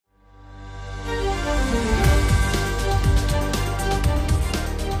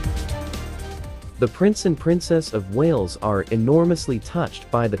The Prince and Princess of Wales are enormously touched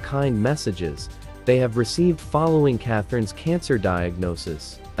by the kind messages they have received following Catherine's cancer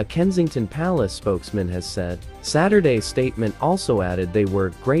diagnosis, a Kensington Palace spokesman has said. Saturday's statement also added they were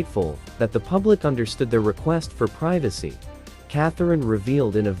grateful that the public understood their request for privacy. Catherine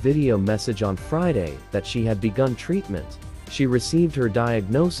revealed in a video message on Friday that she had begun treatment. She received her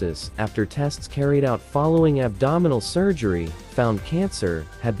diagnosis after tests carried out following abdominal surgery found cancer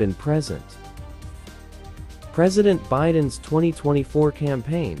had been present. President Biden's 2024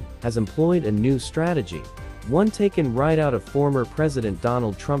 campaign has employed a new strategy, one taken right out of former President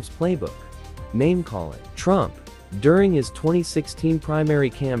Donald Trump's playbook: name-calling. Trump, during his 2016 primary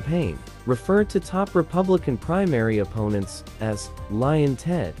campaign, referred to top Republican primary opponents as Lyin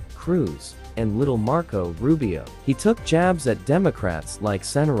Ted, Cruz, and Little Marco Rubio. He took jabs at Democrats like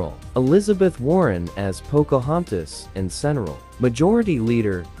Senator Elizabeth Warren as Pocahontas and Senator Majority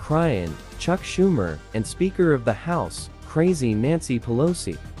Leader Cryin, Chuck Schumer, and Speaker of the House, Crazy Nancy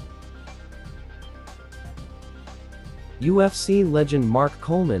Pelosi. UFC legend Mark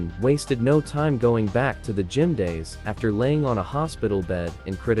Coleman wasted no time going back to the gym days after laying on a hospital bed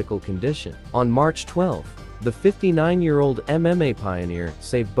in critical condition. On March 12, the 59-year-old MMA pioneer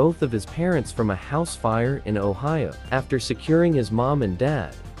saved both of his parents from a house fire in Ohio. After securing his mom and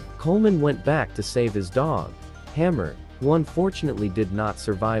dad, Coleman went back to save his dog, Hammer, who unfortunately did not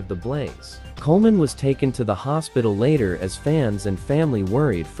survive the blaze. Coleman was taken to the hospital later as fans and family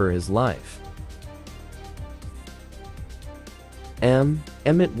worried for his life.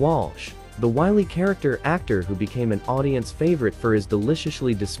 Emmet Walsh, the wily character actor who became an audience favorite for his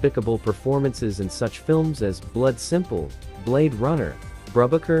deliciously despicable performances in such films as Blood Simple, Blade Runner,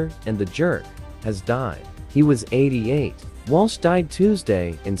 Brubaker, and The Jerk, has died. He was 88. Walsh died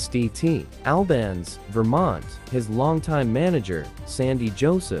Tuesday in St. Albans, Vermont. His longtime manager, Sandy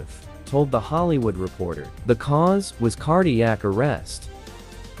Joseph, told The Hollywood Reporter. The cause was cardiac arrest.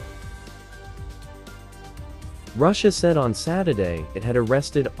 Russia said on Saturday it had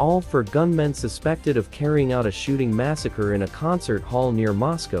arrested all four gunmen suspected of carrying out a shooting massacre in a concert hall near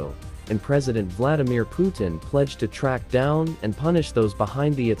Moscow, and President Vladimir Putin pledged to track down and punish those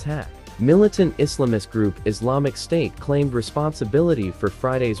behind the attack. Militant Islamist group Islamic State claimed responsibility for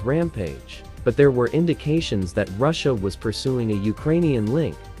Friday's rampage, but there were indications that Russia was pursuing a Ukrainian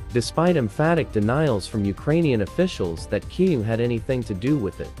link, despite emphatic denials from Ukrainian officials that Kyiv had anything to do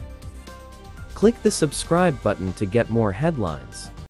with it. Click the subscribe button to get more headlines.